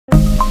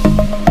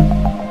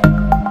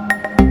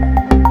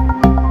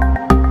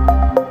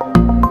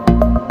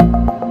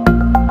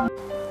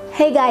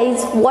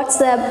guys,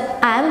 what's up?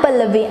 I am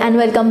Pallavi and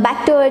welcome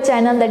back to our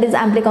channel, that is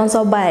Amplicons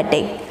of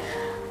Biotech.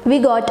 We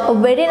got a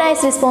very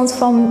nice response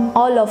from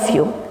all of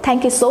you.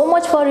 Thank you so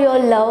much for your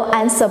love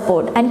and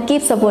support, and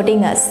keep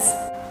supporting us.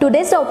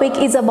 Today's topic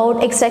is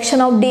about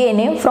extraction of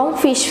DNA from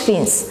fish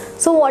fins.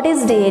 So what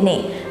is DNA?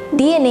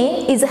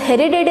 DNA is a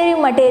hereditary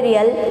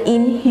material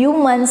in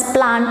humans,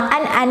 plants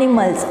and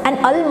animals,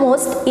 and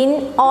almost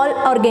in all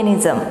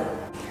organisms.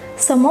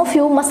 Some of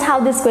you must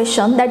have this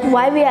question that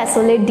why we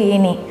isolate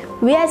DNA.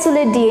 We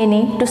isolate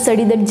DNA to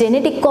study the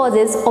genetic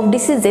causes of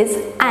diseases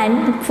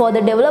and for the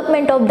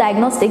development of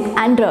diagnostic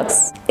and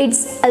drugs.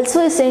 It's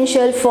also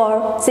essential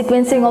for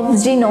sequencing of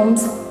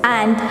genomes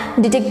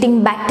and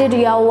detecting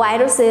bacteria,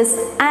 viruses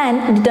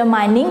and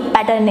determining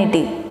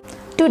paternity.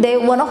 Today,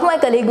 one of my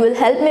colleagues will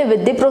help me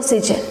with the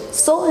procedure.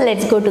 So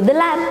let's go to the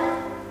lab.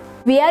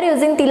 We are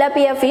using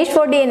tilapia fish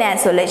for DNA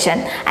isolation,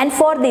 and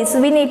for this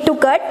we need to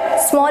cut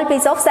small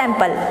piece of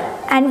sample,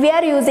 and we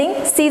are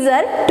using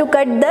scissor to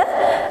cut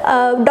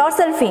the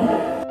dorsal fin.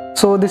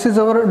 So this is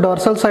our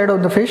dorsal side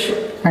of the fish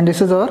and this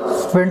is our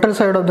ventral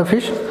side of the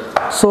fish.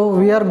 So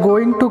we are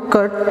going to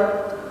cut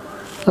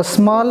a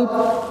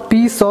small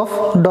piece of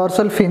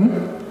dorsal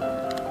fin.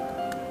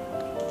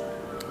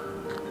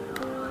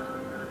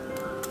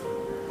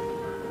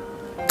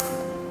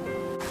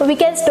 We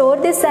can store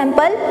this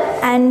sample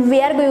and we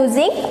are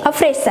using a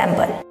fresh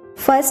sample.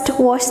 First,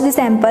 wash the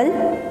sample.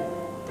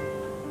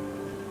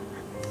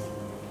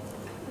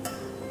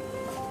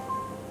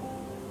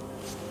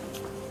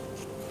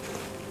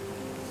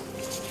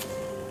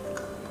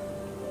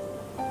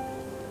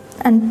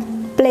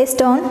 And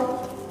placed on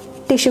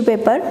tissue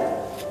paper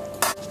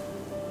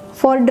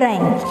for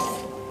drying.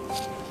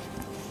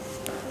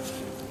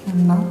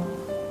 And now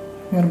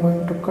we are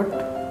going to cut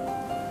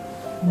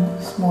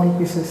in small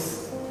pieces.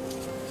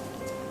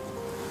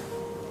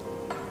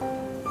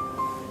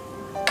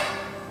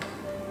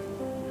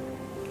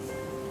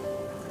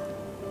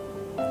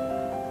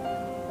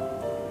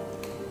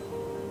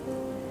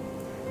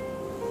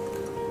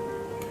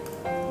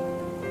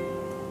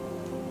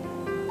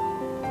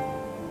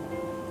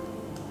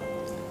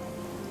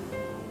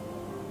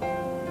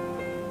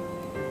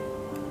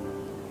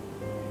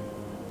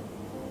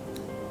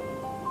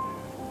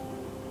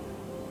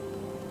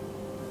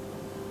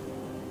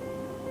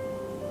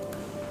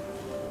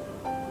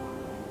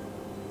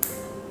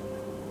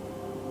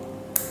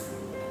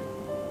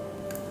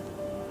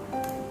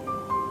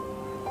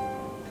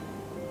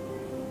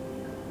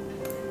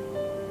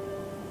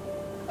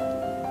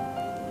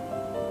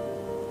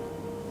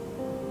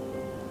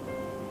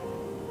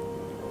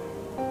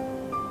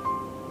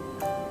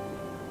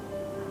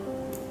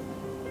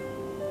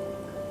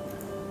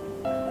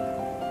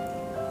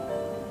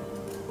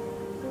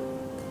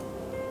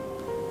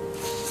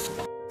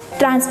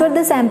 Transfer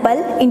the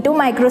sample into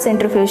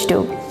micro-centrifuge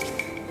tube.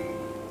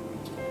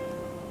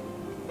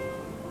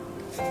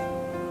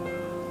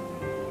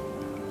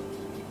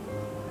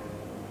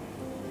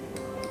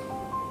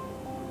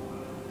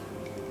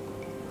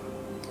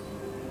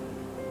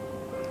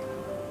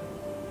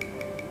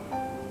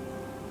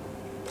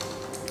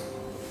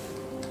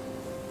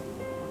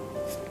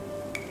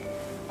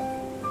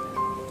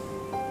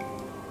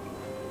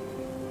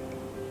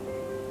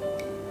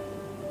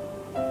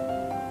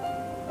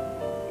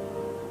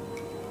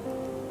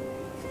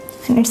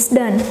 And it's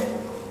done.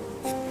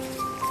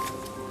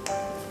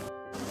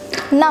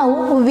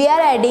 Now we are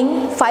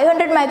adding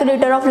 500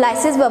 microliter of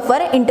Lysis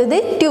Buffer into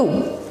the tube.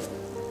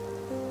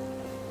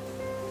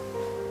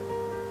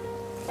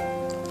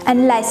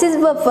 And Lysis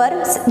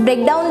Buffer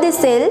break down the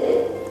cell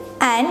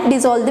and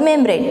dissolve the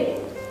membrane.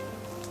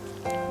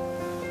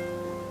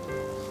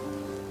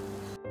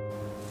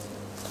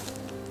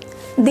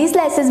 This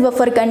Lysis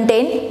Buffer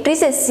contain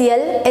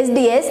Trisessial,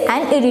 SDS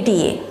and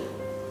EDTA.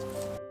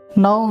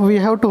 Now we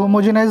have to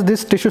homogenize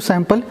this tissue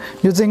sample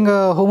using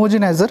a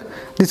homogenizer.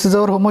 This is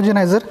our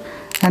homogenizer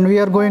and we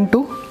are going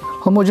to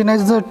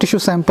homogenize the tissue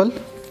sample.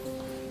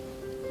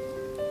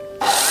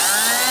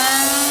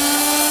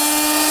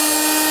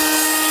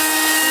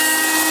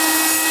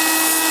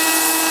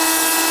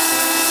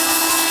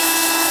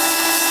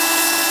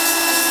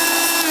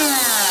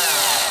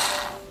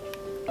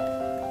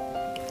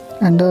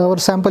 And our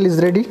sample is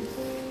ready.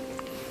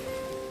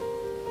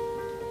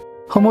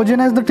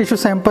 Homogenize the tissue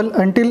sample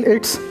until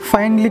it's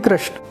finely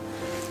crushed.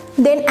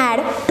 Then add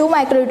 2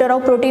 microliter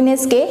of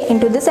proteinase K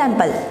into the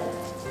sample.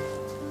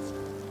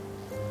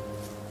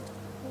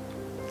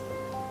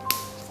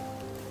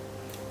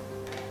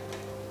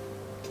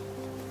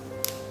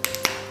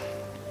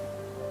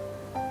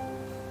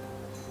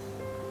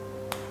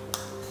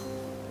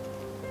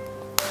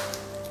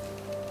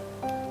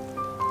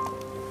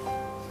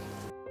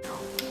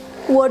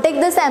 Vortex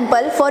the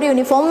sample for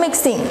uniform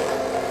mixing.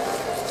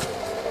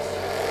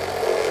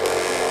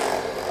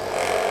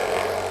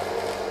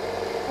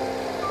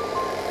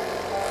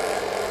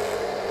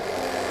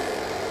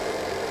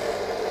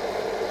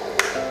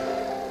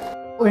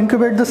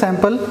 Incubate the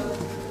sample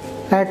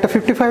at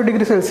 55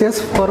 degrees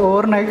Celsius for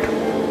overnight.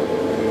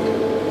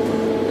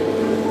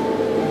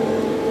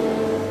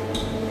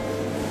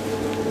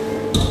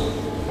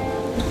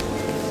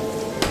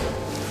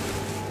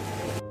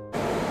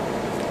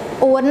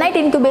 overnight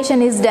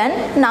incubation is done.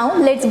 Now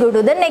let's go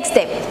to the next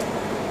step.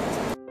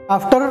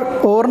 After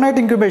overnight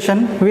incubation,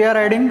 we are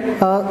adding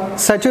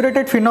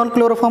saturated phenol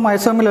chloroform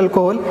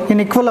isoamyl-alcohol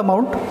in equal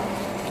amount.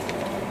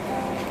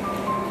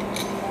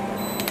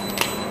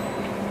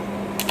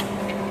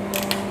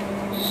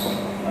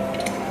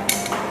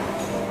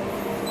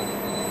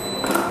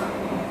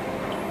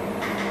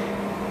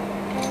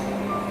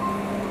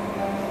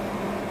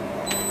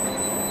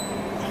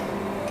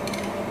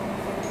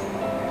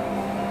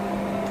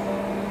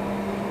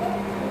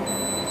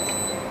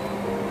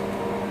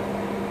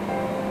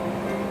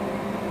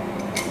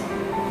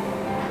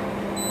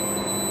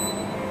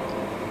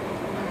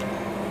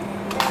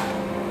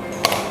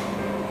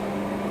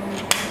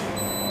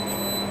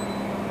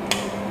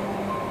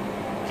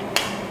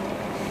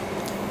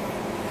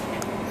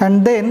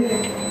 And then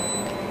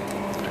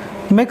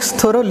mix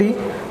thoroughly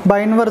by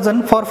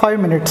inversion for 5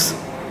 minutes.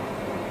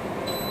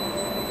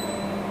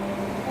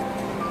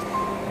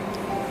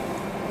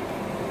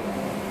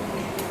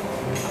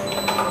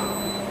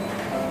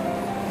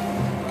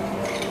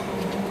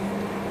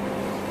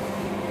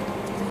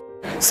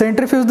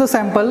 Centrifuge the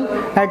sample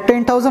at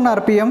 10,000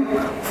 rpm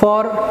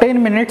for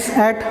 10 minutes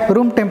at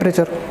room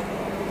temperature.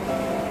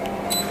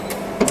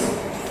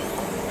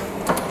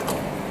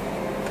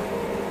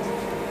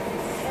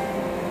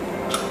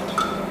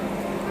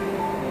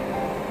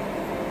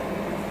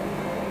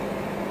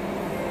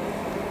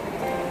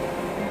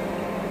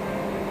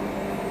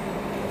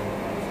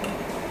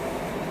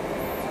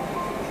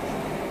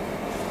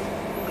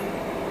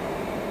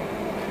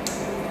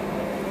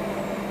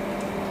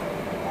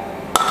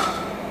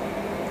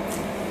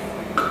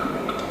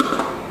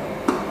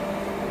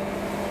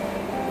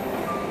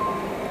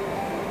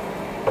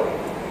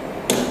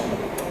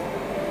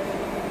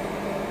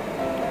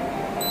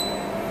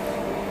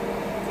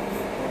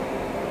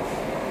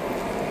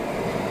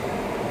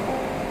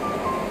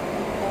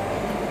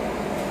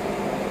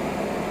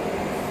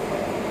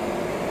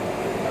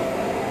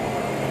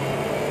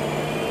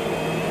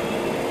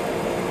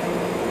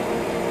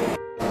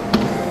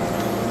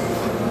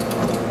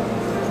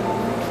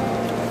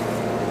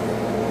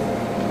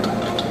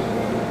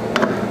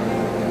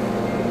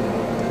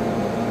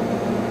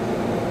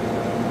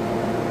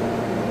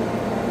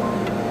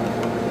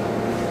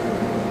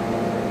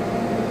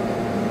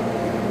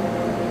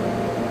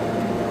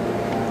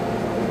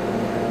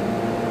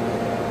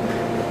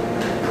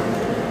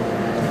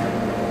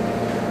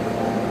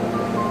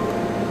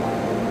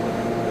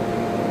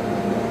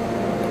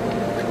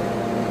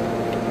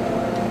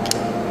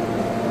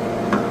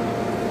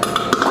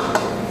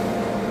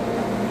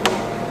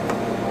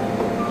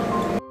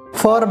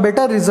 For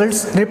better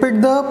results,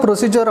 repeat the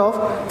procedure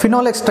of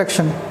phenol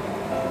extraction.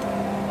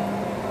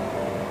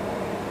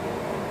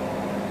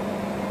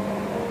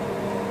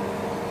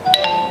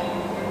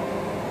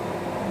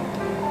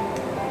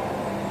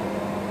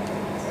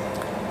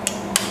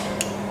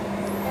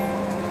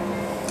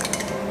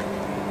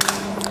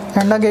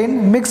 And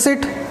again mix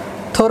it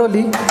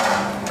thoroughly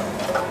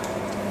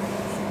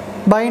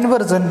by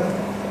inversion.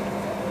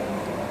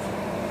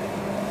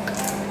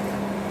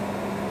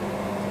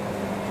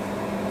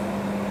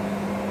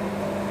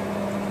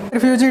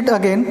 Centrifuge it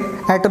again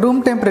at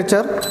room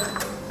temperature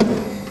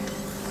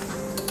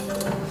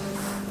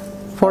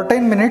for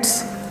 10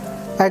 minutes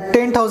at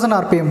 10,000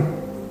 rpm.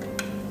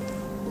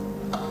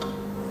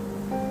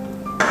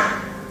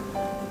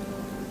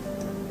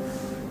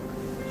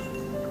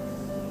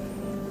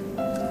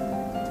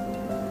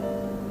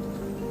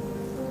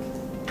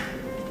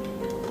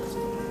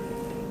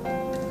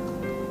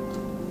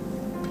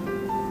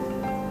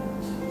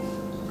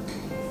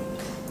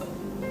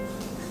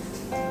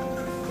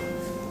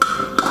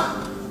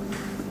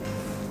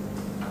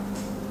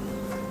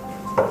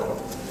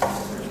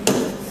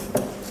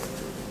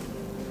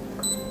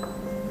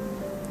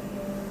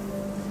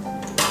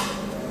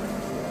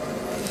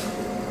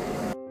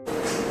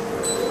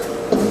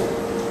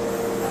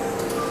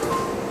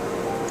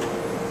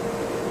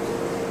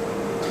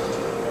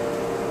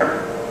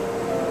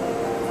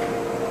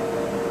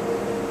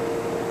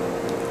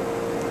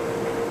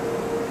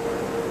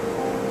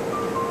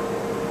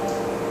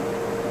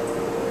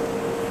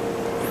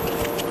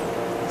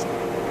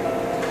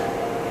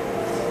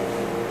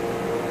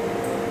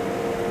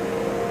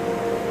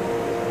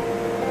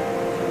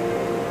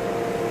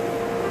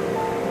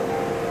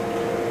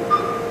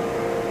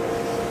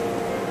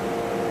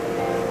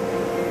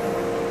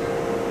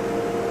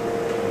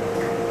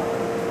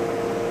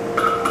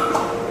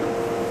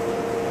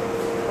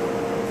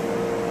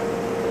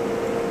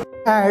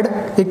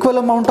 Add equal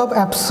amount of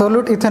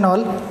absolute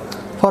ethanol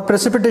for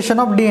precipitation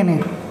of DNA.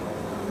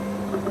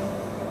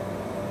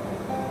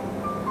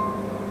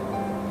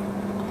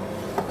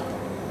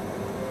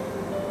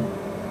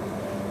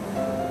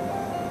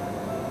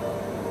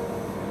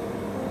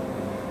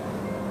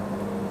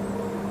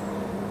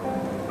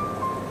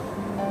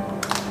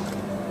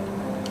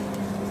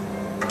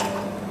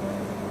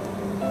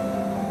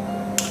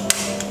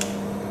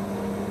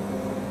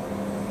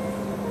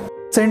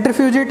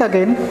 Centrifuge it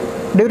again.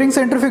 During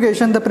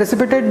centrifugation, the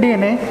precipitated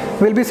DNA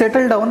will be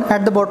settled down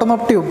at the bottom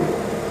of tube.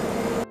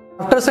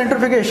 After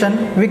centrifugation,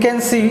 we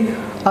can see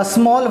a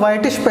small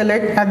whitish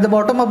pellet at the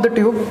bottom of the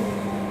tube.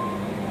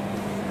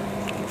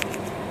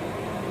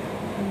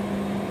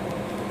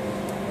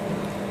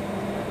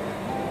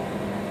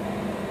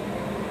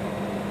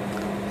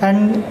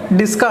 And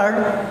discard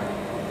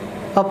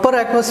upper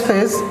aqueous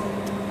phase,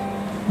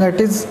 that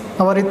is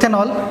our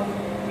ethanol,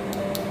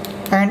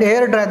 and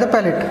air dry the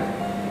pellet.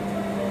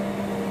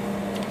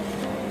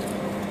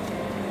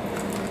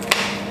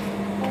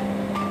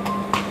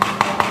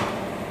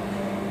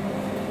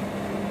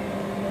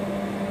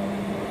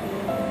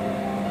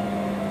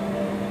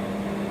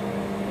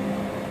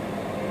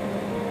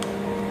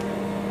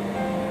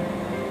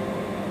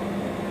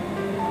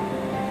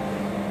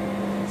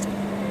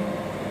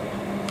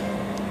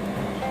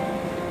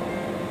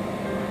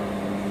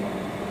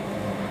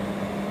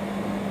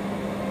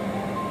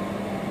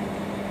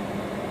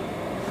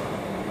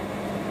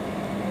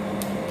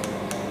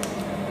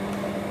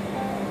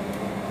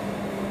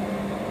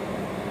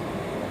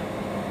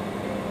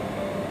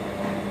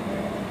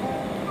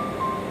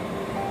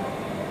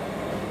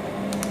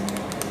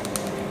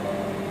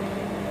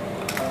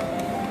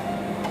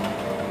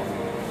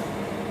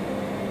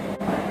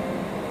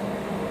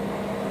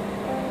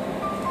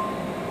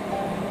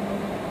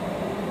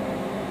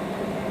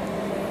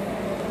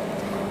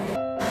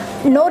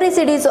 No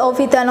residues of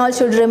ethanol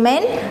should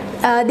remain.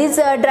 This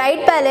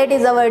dried pellet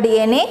is our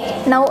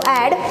DNA. Now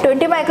add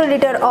 20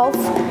 microliter of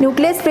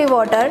nucleus free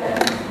water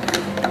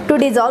to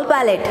dissolve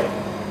pellet.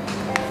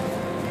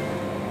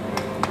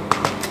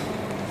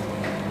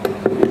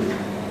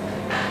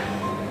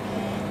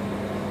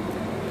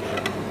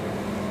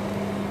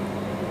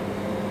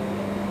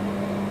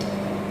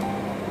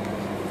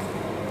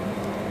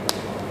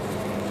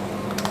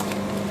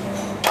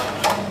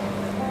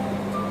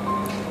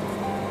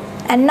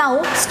 And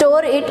now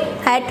store it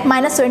at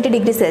 -20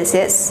 degrees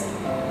Celsius.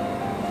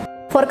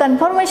 For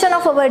confirmation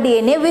of our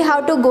DNA, we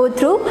have to go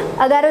through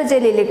Agarose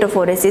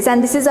electrophoresis,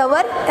 and this is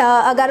our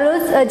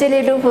Agarose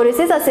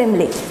electrophoresis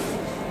assembly.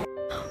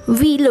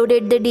 We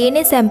loaded the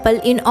DNA sample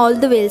in all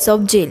the wells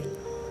of gel.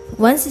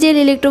 Once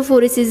gel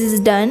electrophoresis is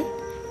done,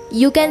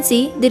 you can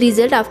see the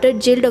result after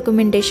gel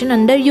documentation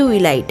under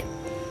UV light.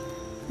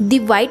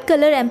 The white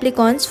color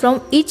amplicons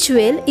from each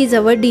well is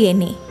our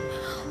DNA.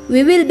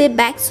 We will be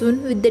back soon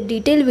with the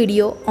detailed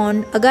video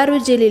on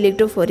Agarose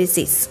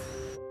electrophoresis.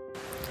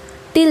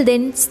 Till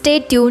then, stay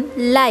tuned,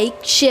 like,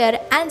 share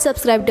and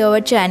subscribe to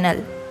our channel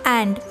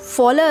and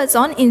follow us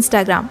on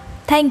Instagram.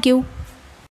 Thank you.